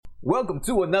Welcome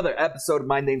to another episode.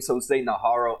 My name's Jose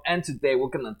Najarro, and today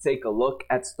we're going to take a look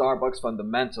at Starbucks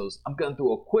fundamentals. I'm going to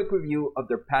do a quick review of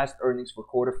their past earnings for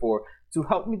quarter four to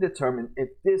help me determine if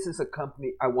this is a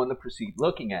company I want to proceed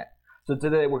looking at. So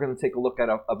today we're going to take a look at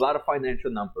a lot of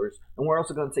financial numbers, and we're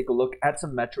also going to take a look at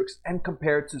some metrics and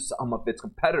compare it to some of its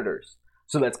competitors.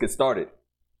 So let's get started.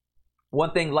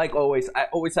 One thing, like always, I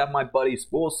always have my buddies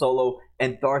Bull Solo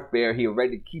and Darth Bear here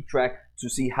ready to keep track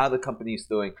to see how the company is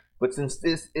doing. But since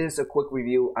this is a quick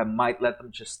review, I might let them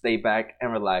just stay back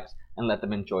and relax and let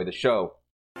them enjoy the show.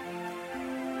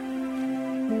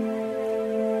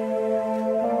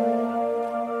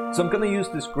 So I'm going to use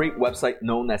this great website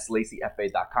known as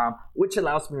LazyFA.com, which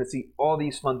allows me to see all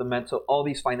these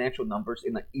financial numbers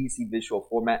in an easy visual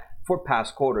format for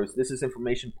past quarters. This is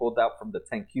information pulled out from the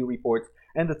 10Q reports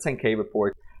and the 10K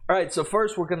report. All right, so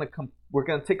first we're gonna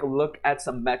take a look at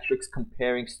some metrics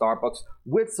comparing Starbucks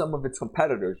with some of its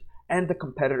competitors. And the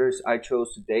competitors I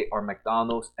chose today are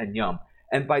McDonald's and Yum.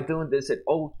 And by doing this, it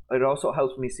also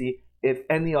helps me see if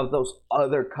any of those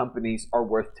other companies are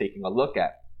worth taking a look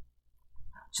at.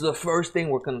 So the first thing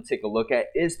we're going to take a look at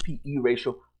is PE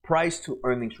ratio, price to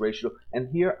earnings ratio. And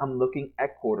here I'm looking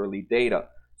at quarterly data.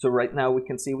 So right now we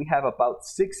can see we have about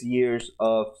 6 years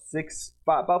of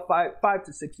five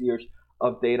to 6 years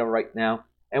of data right now.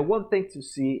 And one thing to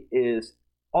see is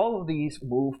all of these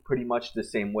move pretty much the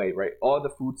same way, right? All the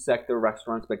food sector,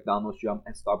 restaurants, McDonald's, Yum,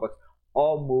 and Starbucks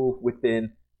all move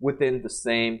within the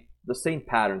same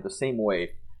pattern, the same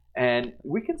way. And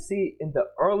we can see in the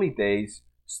early days,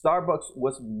 Starbucks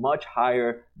was much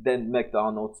higher than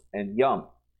McDonald's and Yum.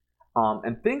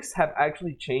 And things have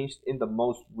actually changed in the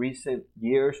most recent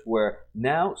years where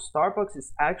now Starbucks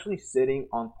is actually sitting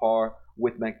on par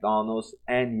with McDonald's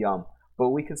and Yum. But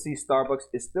we can see Starbucks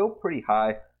is still pretty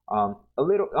high. A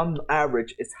little on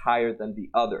average, it's higher than the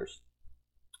others.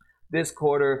 This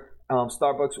quarter,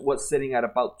 Starbucks was sitting at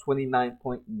about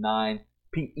 29.9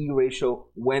 PE ratio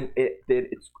when it did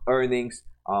its earnings.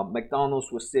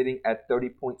 McDonald's was sitting at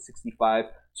 30.65.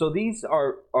 So these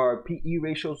are PE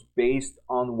ratios based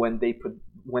on when they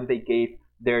gave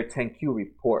their 10Q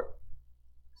report.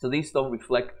 So these don't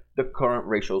reflect the current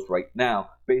ratios right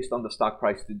now based on the stock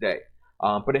price today.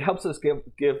 But it helps us give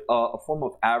a form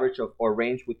of average or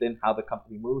range within how the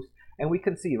company moves. And we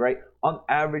can see, right, on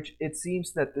average, it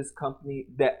seems that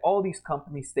all these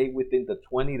companies stay within the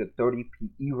 20 to 30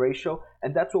 PE ratio.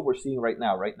 And that's what we're seeing right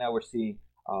now. Right now, we're seeing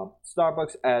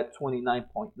Starbucks at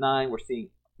 29.9. We're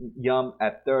seeing Yum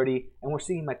at 30. And we're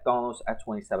seeing McDonald's at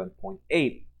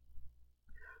 27.8.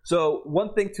 So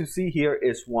one thing to see here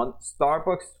is, one,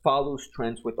 Starbucks follows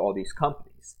trends with all these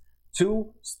companies.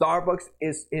 Two, Starbucks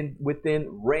is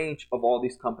within range of all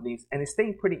these companies and is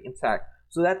staying pretty intact.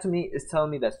 So that to me is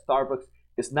telling me that Starbucks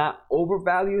is not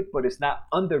overvalued, but it's not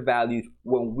undervalued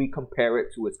when we compare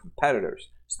it to its competitors.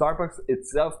 Starbucks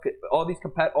itself, all these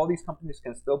companies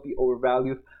can still be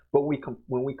overvalued, but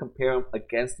when we compare them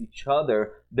against each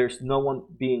other, there's no one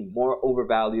being more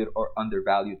overvalued or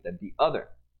undervalued than the other.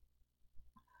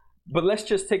 But let's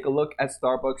just take a look at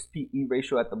Starbucks PE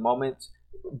ratio at the moment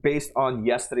based on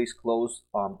yesterday's close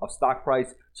of stock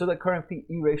price. So the current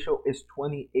PE ratio is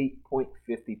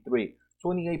 28.53.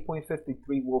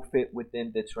 28.53 will fit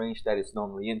within this range that is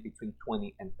normally in between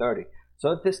 20 and 30.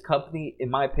 So if this company, in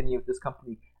my opinion, if this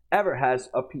company ever has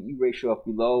a PE ratio of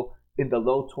below in the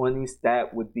low 20s,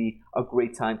 that would be a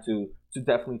great time to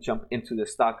definitely jump into the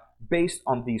stock based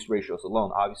on these ratios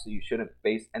alone. Obviously, you shouldn't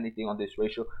base anything on this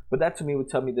ratio, but that to me would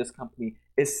tell me this company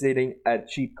is sitting at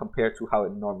cheap compared to how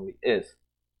it normally is.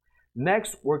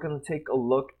 Next, we're going to take a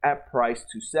look at price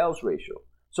to sales ratio.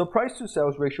 So price to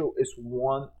sales ratio is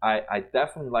one I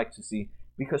definitely like to see,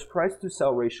 because price to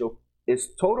sales ratio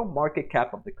is total market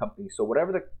cap of the company. So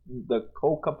whatever the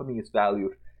whole company is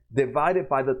valued divided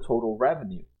by the total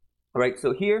revenue. All right,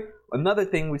 so here, another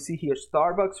thing we see here,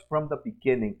 Starbucks from the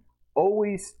beginning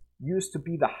always used to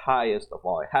be the highest of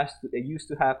all. It used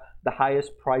to have the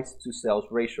highest price to sales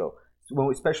ratio,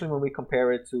 especially when we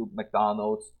compare it to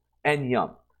McDonald's and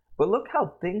Yum. But look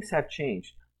how things have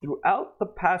changed. Throughout the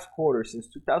past quarter since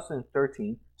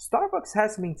 2013, Starbucks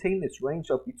has maintained its range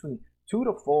of between 2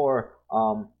 to 4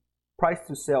 price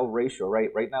to sale ratio,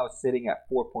 right? Right now it's sitting at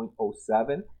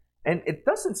 4.07, and it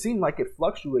doesn't seem like it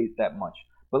fluctuates that much.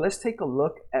 But let's take a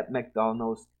look at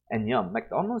McDonald's and Yum.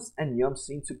 McDonald's and Yum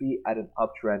seem to be at an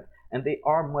uptrend, and they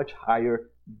are much higher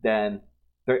than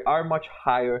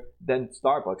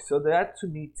Starbucks. So that to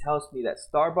me tells me that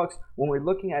Starbucks, when we're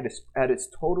looking at its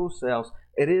total sales,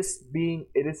 it is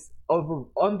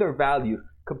undervalued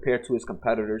compared to its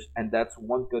competitors, and that's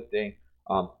one good thing.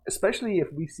 Especially if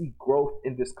we see growth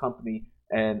in this company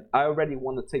And I already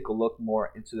want to take a look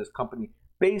more into this company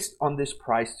based on this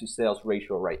price to sales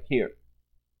ratio right here.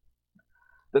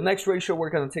 The next ratio we're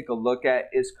going to take a look at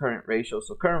is current ratio.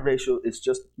 So current ratio is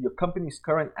just your company's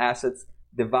current assets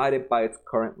divided by its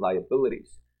current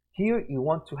liabilities. Here you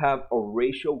want to have a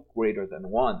ratio greater than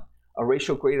 1. A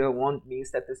ratio greater than 1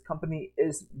 means that this company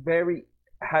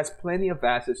has plenty of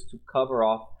assets to cover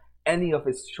off any of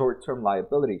its short-term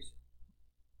liabilities.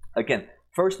 Again,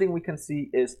 first thing we can see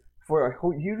is for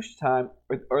a huge time,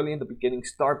 early in the beginning,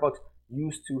 Starbucks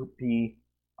used to be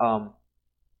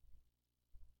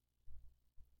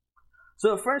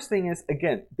so the first thing is,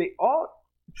 again, they all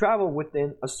travel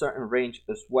within a certain range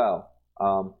as well.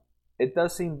 It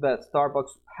does seem that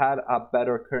Starbucks had a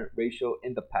better current ratio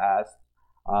in the past,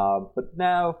 but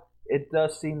now it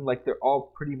does seem like they're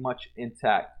all pretty much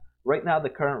intact. Right now, the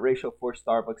current ratio for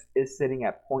Starbucks is sitting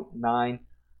at 0.9.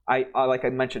 Like I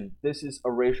mentioned, this is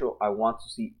a ratio I want to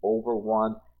see over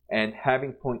 1, and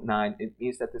having 0.9, it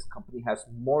means that this company has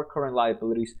more current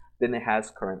liabilities than it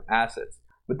has current assets.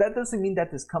 But that doesn't mean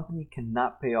that this company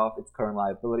cannot pay off its current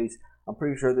liabilities. I'm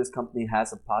pretty sure this company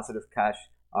has a positive cash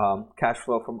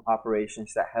flow from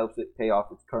operations that helps it pay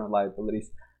off its current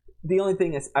liabilities. The only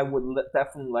thing is I would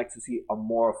definitely like to see a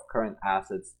more of current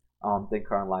assets than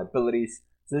current liabilities.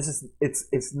 So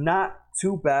it's not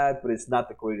too bad, but it's not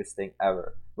the greatest thing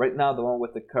ever. Right now, the one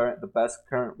with the best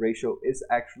current ratio is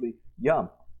actually Yum.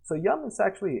 So Yum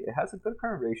it has a good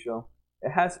current ratio.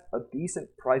 It has a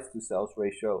decent price to sales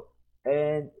ratio,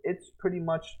 and it's pretty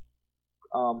much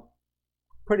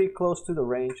pretty close to the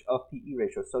range of PE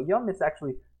ratio. So Yum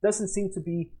doesn't seem to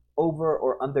be over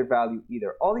or undervalued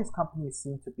either. All these companies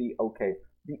seem to be okay.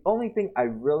 The only thing I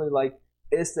really like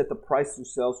is that the price to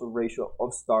sales ratio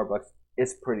of Starbucks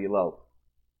is pretty low.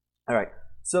 All right.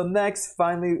 So next,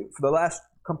 finally, for the last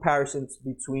comparisons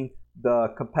between the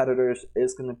competitors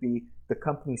is going to be the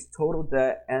company's total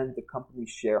debt and the company's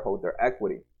shareholder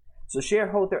equity. So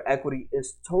shareholder equity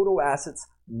is total assets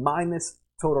minus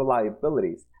total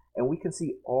liabilities. And we can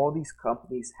see all these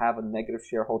companies have a negative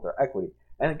shareholder equity.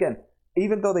 And again,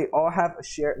 even though they all have a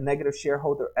negative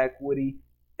shareholder equity,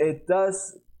 it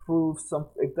does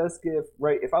give,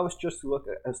 right? If I was just to look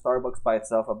at Starbucks by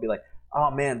itself, I'd be like,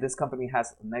 oh man, this company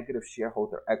has a negative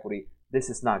shareholder equity. This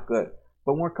is not good.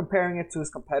 But when we're comparing it to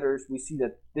its competitors, we see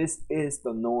that this is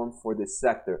the norm for this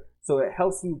sector. So it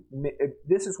helps you.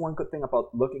 This is one good thing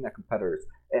about looking at competitors.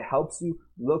 It helps you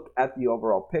look at the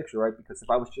overall picture, right? Because if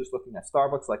I was just looking at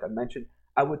Starbucks, like I mentioned,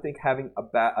 I would think having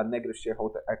a negative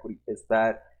shareholder equity is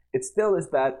bad. It still is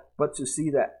bad, but to see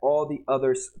that all the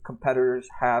other competitors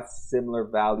have similar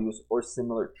values or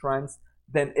similar trends,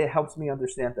 then it helps me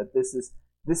understand that this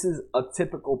is a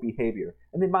typical behavior.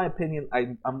 And in my opinion,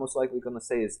 I'm most likely going to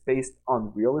say it's based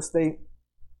on real estate.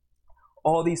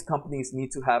 All these companies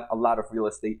need to have a lot of real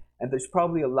estate, and there's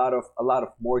probably a lot of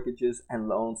mortgages and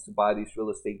loans to buy these real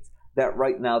estates that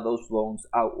right now those loans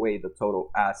outweigh the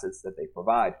total assets that they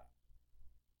provide.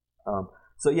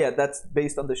 So yeah, that's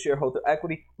based on the shareholder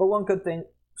equity. But one good thing,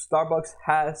 Starbucks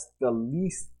has the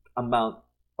least amount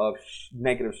of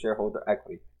negative shareholder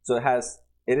equity. So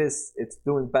it's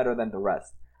doing better than the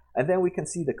rest. And then we can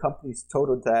see the company's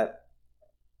total debt.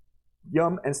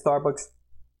 Yum and Starbucks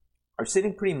are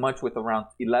sitting pretty much with around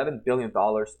 $11 billion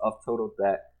of total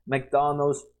debt.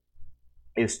 McDonald's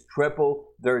is triple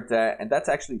their debt, and that's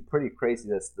actually pretty crazy.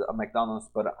 That's McDonald's,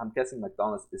 but I'm guessing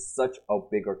McDonald's is such a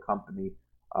bigger company.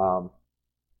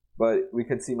 But we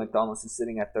can see McDonald's is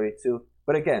sitting at 32.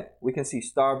 But again, we can see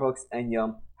Starbucks and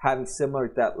Yum having similar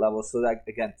debt levels. So that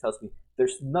again tells me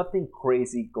there's nothing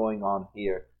crazy going on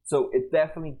here. So it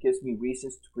definitely gives me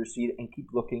reasons to proceed and keep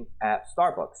looking at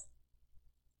Starbucks.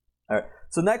 All right.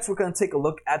 So next we're going to take a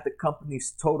look at the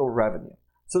company's total revenue.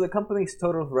 So the company's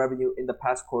total revenue in the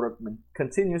past quarter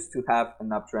continues to have an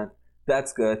uptrend.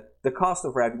 That's good. The cost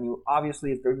of revenue,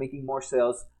 obviously, if they're making more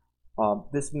sales,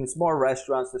 this means more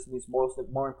restaurants, this means more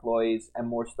employees and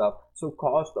more stuff. So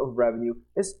cost of revenue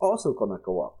is also going to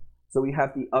go up. So we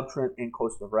have the uptrend in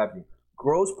cost of revenue.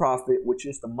 Gross profit, which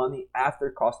is the money after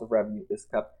cost of revenue is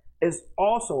kept, is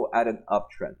also at an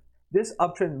uptrend. This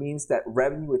uptrend means that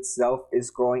revenue itself is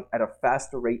growing at a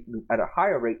faster rate, at a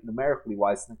higher rate numerically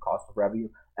wise than cost of revenue.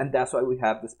 And that's why we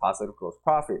have this positive gross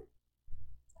profit.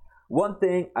 One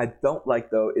thing I don't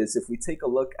like though is if we take a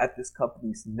look at this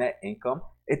company's net income,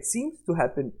 it seems to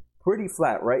have been pretty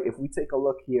flat, right? If we take a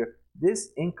look here, this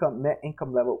net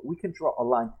income level, we can draw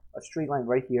a straight line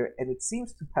right here, and it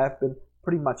seems to have been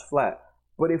pretty much flat.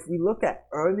 But if we look at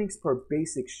earnings per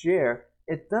basic share,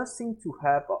 it does seem to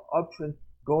have an uptrend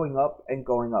going up and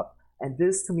going up. And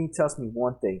this to me tells me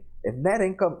one thing. If net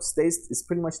income is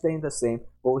pretty much staying the same,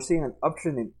 but we're seeing an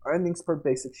uptrend in earnings per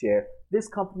basic share, this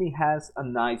company has a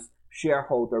nice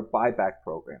shareholder buyback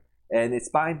program. And it's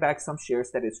buying back some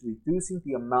shares that is reducing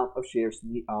the amount of shares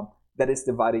that is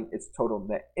dividing its total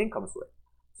net income with.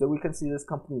 So we can see this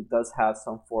company does have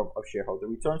some form of shareholder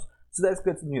returns. So that's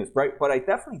good news, right? But I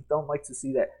definitely don't like to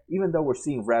see that even though we're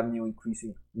seeing revenue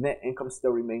increasing, net income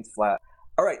still remains flat.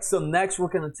 All right, so next we're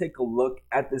going to take a look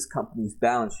at this company's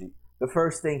balance sheet. The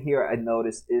first thing here I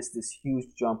noticed is this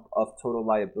huge jump of total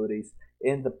liabilities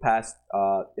in the past,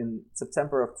 in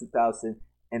September of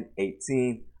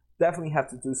 2018. Definitely have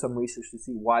to do some research to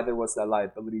see why there was that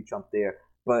liability jump there.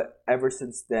 But ever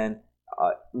since then,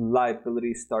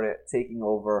 liabilities started taking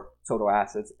over total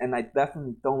assets. And I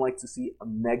definitely don't like to see a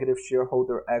negative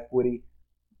shareholder equity.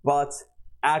 But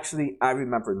actually, I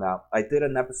remember now. I did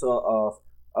an episode of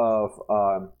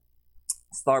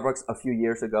Starbucks a few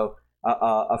years ago,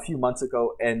 a few months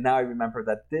ago, and now I remember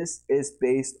that this is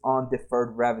based on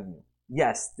deferred revenue.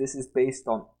 Yes, this is based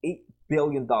on $8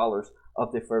 billion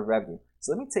of deferred revenue.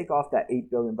 So let me take off that $8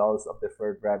 billion of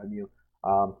deferred revenue.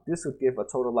 This would give a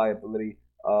total liability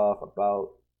of about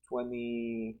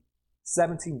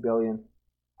 17 billion.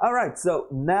 All right, so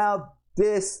now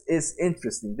this is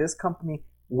interesting. This company,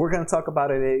 we're going to talk about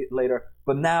it later,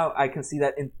 but now I can see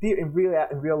that in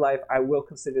real life, I will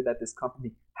consider that this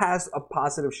company has a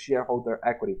positive shareholder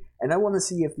equity. And I want to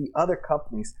see if the other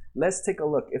companies, let's take a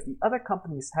look, if the other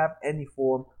companies have any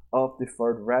form of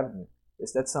deferred revenue.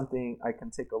 Is that something I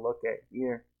can take a look at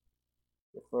here?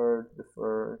 Deferred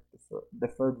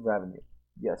revenue.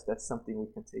 Yes, that's something we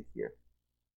can take here.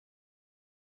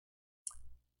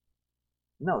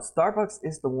 No, Starbucks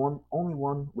is the only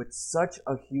one with such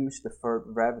a huge deferred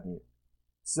revenue.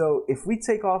 So if we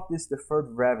take off this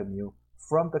deferred revenue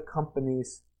from the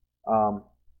company's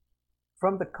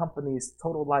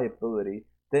total liability,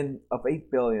 then of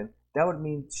 8 billion, that would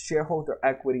mean shareholder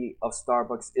equity of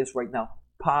Starbucks is right now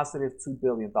positive $2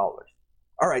 billion.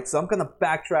 All right, so I'm gonna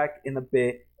backtrack in a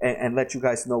bit and let you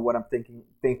guys know what I'm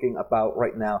thinking about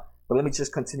right now. But let me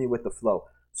just continue with the flow.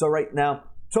 So right now,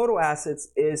 total assets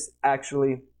is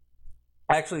actually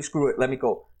screw it. Let me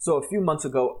go. So a few months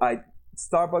ago,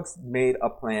 Starbucks made a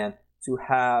plan to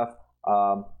have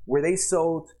where they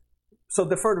sold. So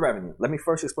deferred revenue. Let me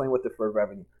first explain what deferred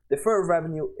revenue. Deferred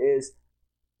revenue is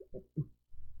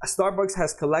Starbucks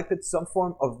has collected some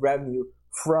form of revenue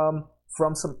from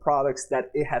some products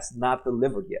that it has not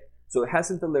delivered yet. So it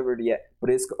hasn't delivered yet, but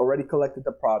it's already collected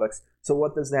the products. So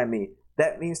what does that mean?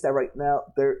 That means that right now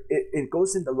it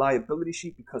goes in the liability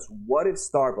sheet, because what if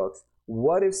Starbucks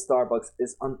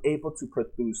is unable to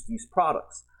produce these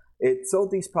products? It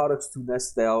sold these products to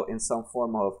Nestle in some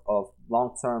form of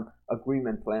long-term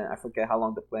agreement plan. I forget how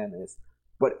long the plan is,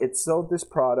 but it sold this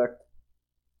product,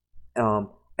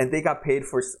 and they got paid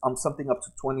for something up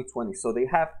to 2020. So they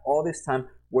have all this time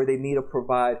where they need to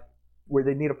provide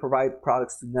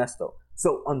products to Nestle.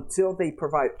 So until they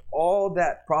provide all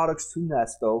that products to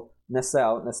Nestle,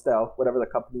 whatever the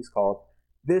company is called,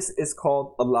 this is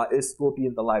called this will be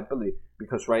in the liability,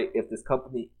 because right, if this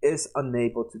company is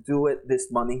unable to do it,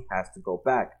 this money has to go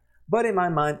back. But in my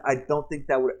mind, I don't think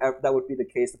that would be the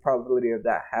case. The probability of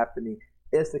that happening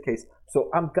is the case. So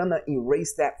I'm gonna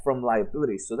erase that from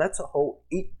liabilities. So that's a whole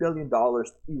 $8 billion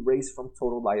erased from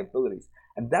total liabilities,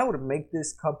 and that would make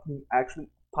this company actually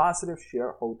positive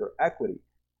shareholder equity.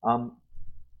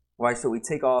 Right, so we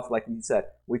take off, like you said,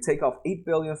 we take off 8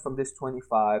 billion from this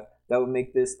 25. That would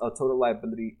make this a total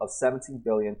liability of 17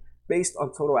 billion, based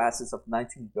on total assets of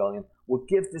 19 billion. Would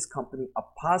give this company a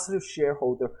positive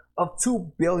shareholder of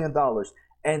 $2 billion.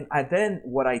 And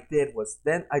what I did was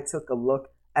then I took a look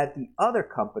at the other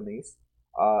companies,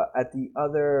 at the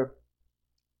other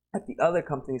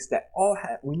companies that all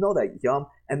had. We know that Yum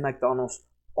and McDonald's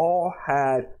all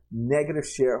had negative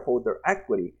shareholder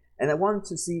equity. And I wanted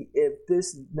to see if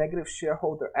this negative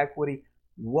shareholder equity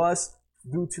was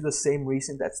due to the same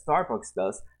reason that Starbucks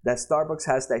does, that Starbucks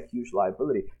has that huge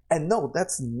liability. And no,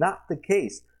 that's not the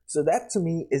case. So that to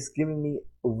me is giving me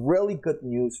really good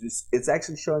news. It's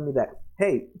actually showing me that,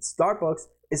 hey, Starbucks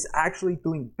is actually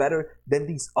doing better than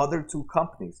these other two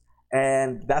companies.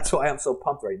 And that's why I'm so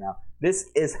pumped right now. This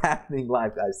is happening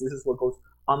live, guys. This is what goes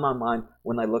on my mind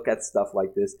when I look at stuff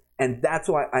like this. And that's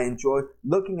why I enjoy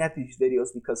looking at these videos,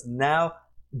 because now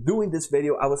doing this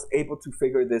video, I was able to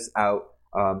figure this out.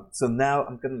 So now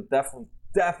I'm going to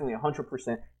definitely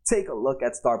 100% take a look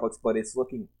at Starbucks, but it's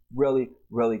looking really,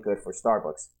 really good for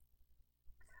Starbucks.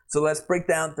 So let's break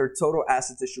down their total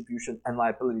asset distribution and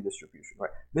liability distribution,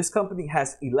 right? This company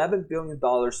has $11 billion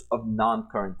of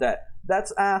non-current debt.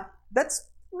 That's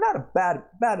not a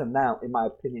bad amount in my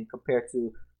opinion compared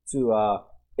to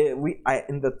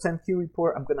in the 10Q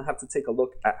report. I'm gonna have to take a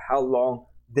look at how long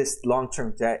this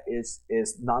long-term debt is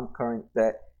non-current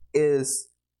debt is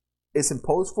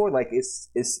imposed for. Like,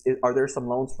 are there some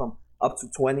loans from up to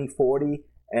 2040,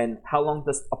 and how long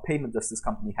does a payment does this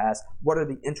company has? What are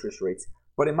the interest rates?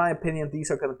 But in my opinion, these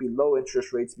are going to be low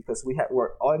interest rates because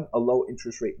we're on a low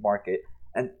interest rate market,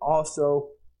 and also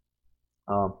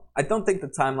I don't think the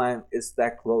timeline is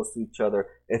that close to each other.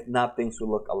 If not, things will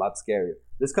look a lot scarier.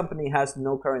 This company has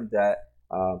no current debt.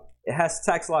 It has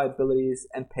tax liabilities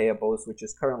and payables, which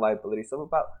is current liabilities of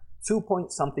about $2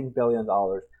 billion.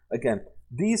 Again,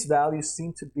 these values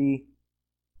seem to be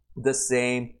the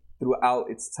same throughout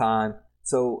its time.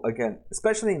 So again,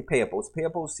 especially in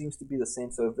payables seems to be the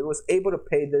same. So if it was able to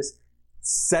pay this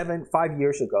 5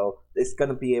 years ago, it's going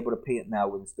to be able to pay it now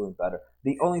when it's doing better.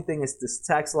 The only thing is this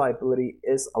tax liability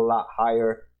is a lot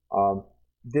higher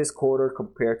this quarter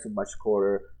compared to March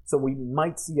quarter. So we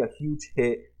might see a huge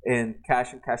hit in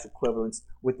cash and cash equivalents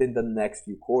within the next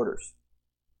few quarters.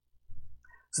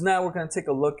 So now we're going to take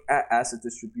a look at asset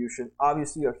distribution.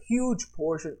 Obviously, a huge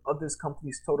portion of this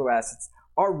company's total assets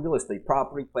are real estate,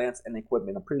 property, plants, and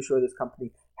equipment. I'm pretty sure this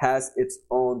company has its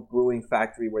own brewing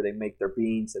factory where they make their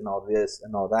beans and all this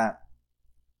and all that.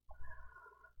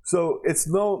 So it's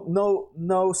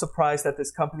no surprise that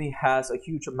this company has a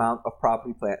huge amount of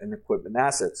property, plant, and equipment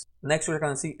assets. Next, we're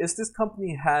going to see is this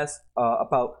company has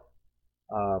about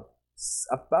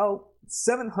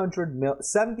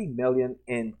 70 million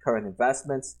in current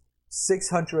investments,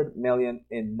 600 million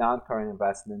in non-current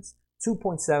investments,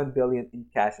 2.7 billion in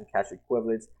cash and cash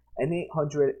equivalents, and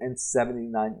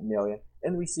 879 million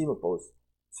in receivables.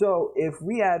 So if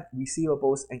we add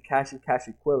receivables and cash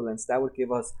equivalents, that would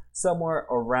give us somewhere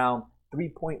around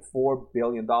 $3.4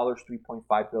 billion,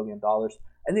 $3.5 billion.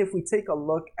 And if we take a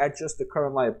look at just the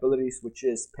current liabilities, which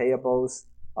is payables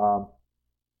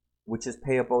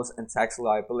and tax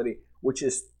liability, which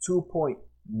is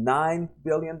 $2.9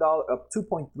 billion,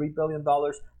 $2.3 billion,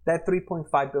 that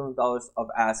 $3.5 billion of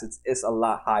assets is a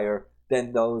lot higher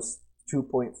than those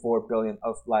 $2.4 billion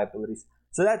of liabilities.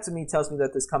 So that to me tells me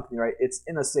that this company, right, it's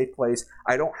in a safe place.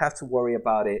 I don't have to worry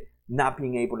about it not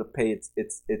being able to pay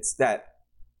its debt.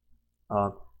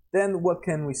 Then what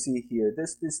can we see here?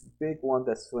 This big one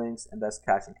that swings, and that's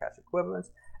cash and cash equivalents.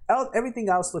 Everything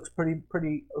else looks pretty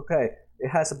okay. It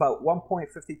has about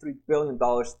 $1.53 billion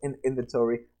in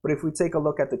inventory. But if we take a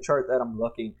look at the chart that I'm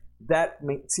looking, that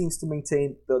seems to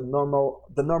maintain the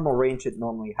normal range it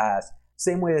normally has.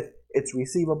 Same with its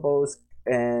receivables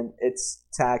and its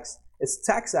tax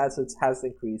assets has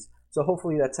increased. So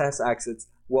hopefully that tax assets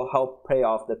will help pay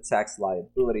off the tax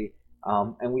liability.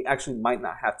 And we actually might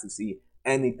not have to see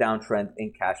any downtrend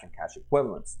in cash and cash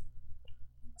equivalents.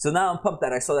 So now I'm pumped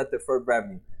that I saw that deferred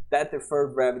revenue. That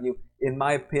deferred revenue, in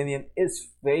my opinion, is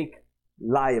fake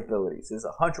liabilities. It's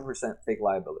 100% fake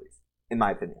liabilities, in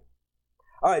my opinion.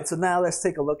 All right, so now let's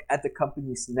take a look at the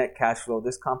company's net cash flow.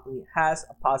 This company has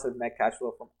a positive net cash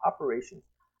flow from operations,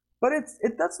 but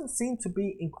it doesn't seem to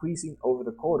be increasing over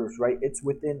the quarters, right? It's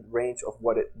within range of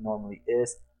what it normally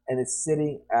is, and it's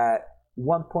sitting at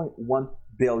 $1.1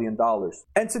 billion.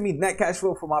 And to me, net cash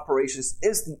flow from operations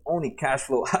is the only cash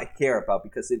flow I care about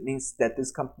because it means that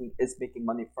this company is making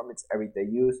money from its everyday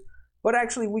use. But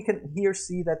actually, we can here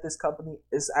see that this company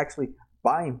is actually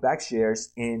buying back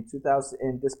shares in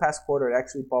this past quarter. It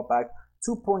actually bought back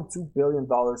 $2.2 billion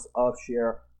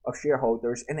of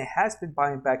shareholders, and it has been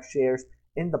buying back shares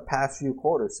in the past few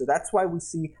quarters. So that's why we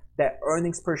see that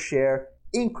earnings per share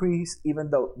increase even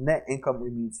though net income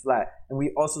remains flat. And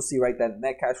we also see, right, that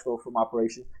net cash flow from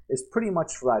operations is pretty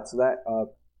much flat. So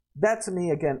that to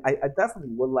me, again, I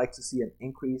definitely would like to see an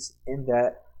increase in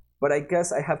that. But I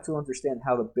guess I have to understand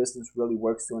how the business really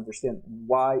works to understand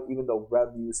why, even though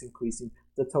revenue is increasing,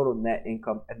 the total net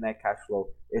income and net cash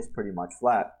flow is pretty much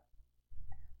flat.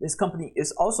 This company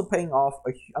is also paying off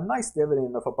a nice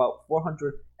dividend of about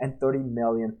 $430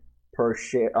 million per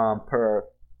share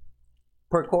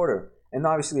per quarter. And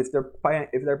obviously, if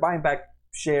they're buying back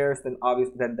shares, then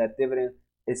that dividend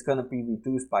is going to be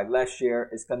reduced by less share.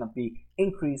 It's going to be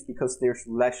increased because there's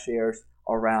less shares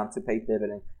around to pay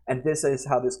dividend. And this is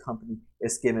how this company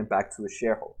is giving back to its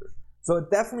shareholders. So it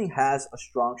definitely has a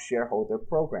strong shareholder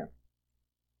program.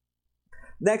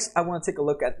 Next, I want to take a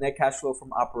look at net cash flow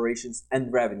from operations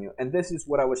and revenue. And this is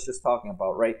what I was just talking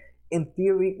about, right? In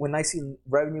theory, when I see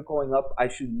revenue going up, I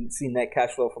should see net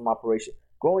cash flow from operation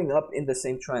going up in the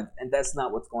same trend. And that's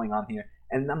not what's going on here.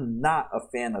 And I'm not a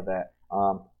fan of that.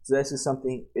 So this is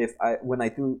something, when I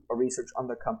do a research on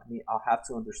the company, I'll have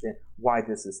to understand why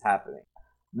this is happening.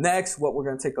 Next, what we're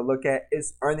going to take a look at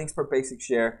is earnings per basic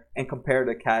share and compare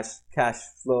the cash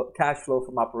flow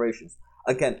from operations.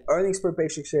 Again, earnings per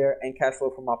basic share and cash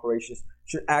flow from operations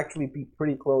should actually be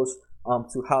pretty close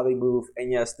to how they move.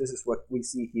 And yes, this is what we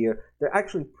see here. They're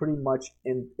actually pretty much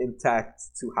intact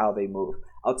to how they move,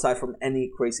 outside from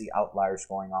any crazy outliers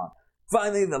going on.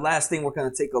 Finally, the last thing we're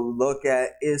going to take a look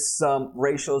at is some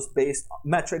ratios-based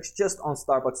metrics just on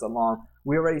Starbucks alone.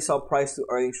 We already saw price to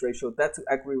earnings ratio, debt to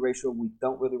equity ratio. We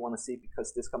don't really want to see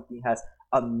because this company has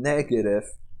a negative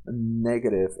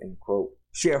in quote,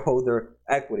 shareholder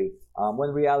equity. When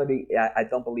in reality, I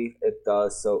don't believe it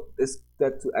does. So this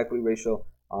debt to equity ratio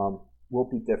will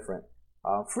be different.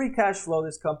 Free cash flow,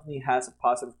 this company has a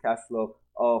positive cash flow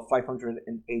of $582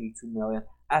 million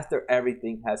after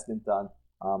everything has been done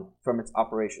from its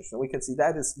operations. So we can see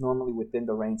that is normally within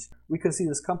the range. We can see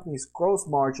this company's gross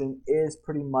margin is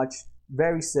pretty much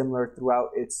very similar throughout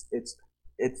its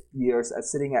years, at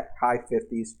sitting at high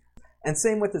 50s. And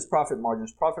same with its profit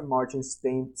margins. Profit margins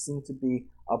seem to be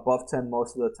above 10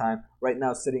 most of the time. Right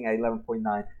now sitting at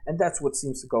 11.9, and that's what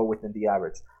seems to go within the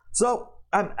average. So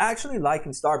I'm actually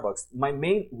liking Starbucks. My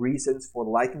main reasons for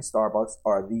liking Starbucks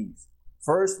are these.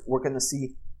 First, we're going to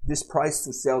see this price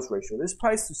to sales ratio. This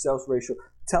price to sales ratio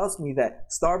tells me that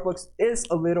Starbucks is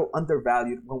a little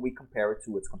undervalued when we compare it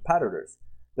to its competitors.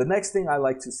 The next thing I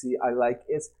like to see,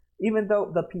 is even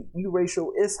though the PE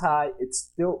ratio is high, it's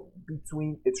still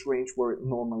between its range where it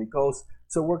normally goes.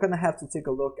 So we're going to have to take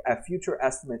a look at future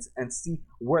estimates and see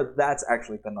where that's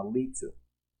actually going to lead to.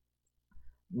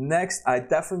 Next, I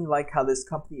definitely like how this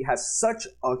company has such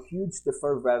a huge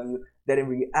deferred revenue that in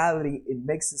reality, it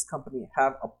makes this company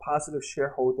have a positive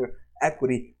shareholder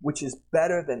equity, which is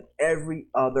better than every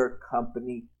other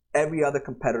company, every other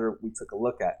competitor we took a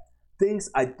look at.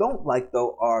 Things I don't like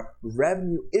though are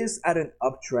revenue is at an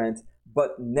uptrend,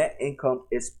 but net income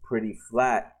is pretty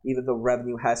flat. Even though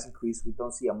revenue has increased, we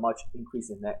don't see a much increase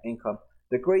in net income.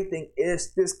 The great thing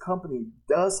is this company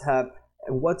does have,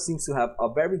 and what seems to have,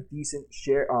 a very decent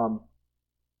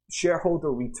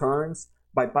shareholder returns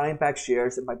by buying back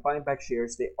shares. And by buying back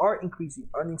shares, they are increasing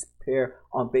earnings per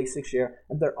basic share,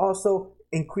 and they're also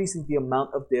increasing the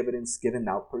amount of dividends given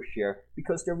out per share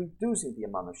because they're reducing the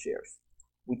amount of shares.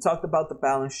 We talked about the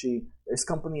balance sheet. This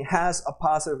company has a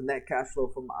positive net cash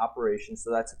flow from operations,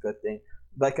 so that's a good thing.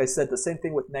 Like I said, the same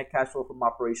thing with net cash flow from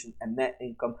operations and net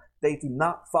income. They do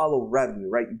not follow revenue,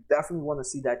 right? You definitely want to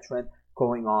see that trend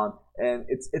going on, and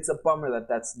it's a bummer that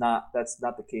that's not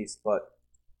the case.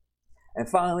 And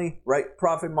finally, right,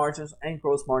 profit margins and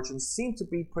gross margins seem to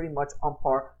be pretty much on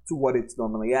par to what it's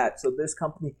normally at. So this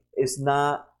company is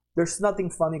not, there's nothing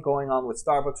funny going on with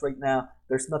Starbucks right now.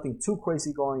 There's nothing too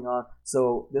crazy going on.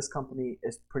 So this company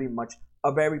is pretty much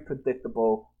a very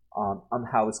predictable on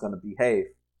how it's going to behave.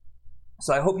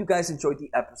 So I hope you guys enjoyed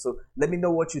the episode. Let me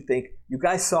know what you think. You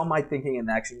guys saw my thinking in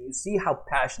action. You see how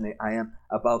passionate I am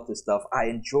about this stuff. I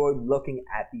enjoy looking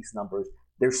at these numbers.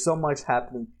 There's so much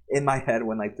happening in my head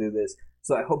when I do this.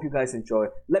 So I hope you guys enjoy.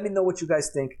 Let me know what you guys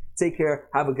think. Take care.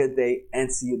 Have a good day.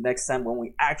 And see you next time when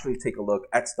we actually take a look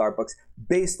at Starbucks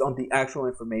based on the actual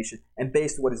information and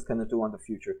based on what it's going to do in the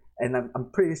future. And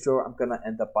I'm pretty sure I'm going to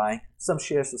end up buying some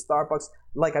shares of Starbucks.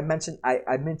 Like I mentioned,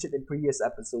 I mentioned in previous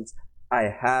episodes, I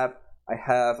have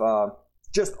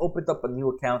just opened up a new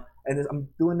account, and I'm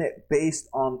doing it based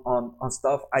on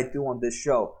stuff I do on this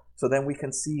show. So then we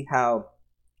can see how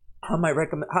my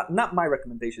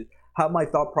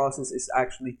thought process is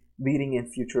actually leading in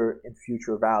future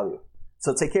value.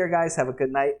 So take care, guys. Have a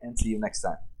good night, and see you next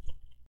time.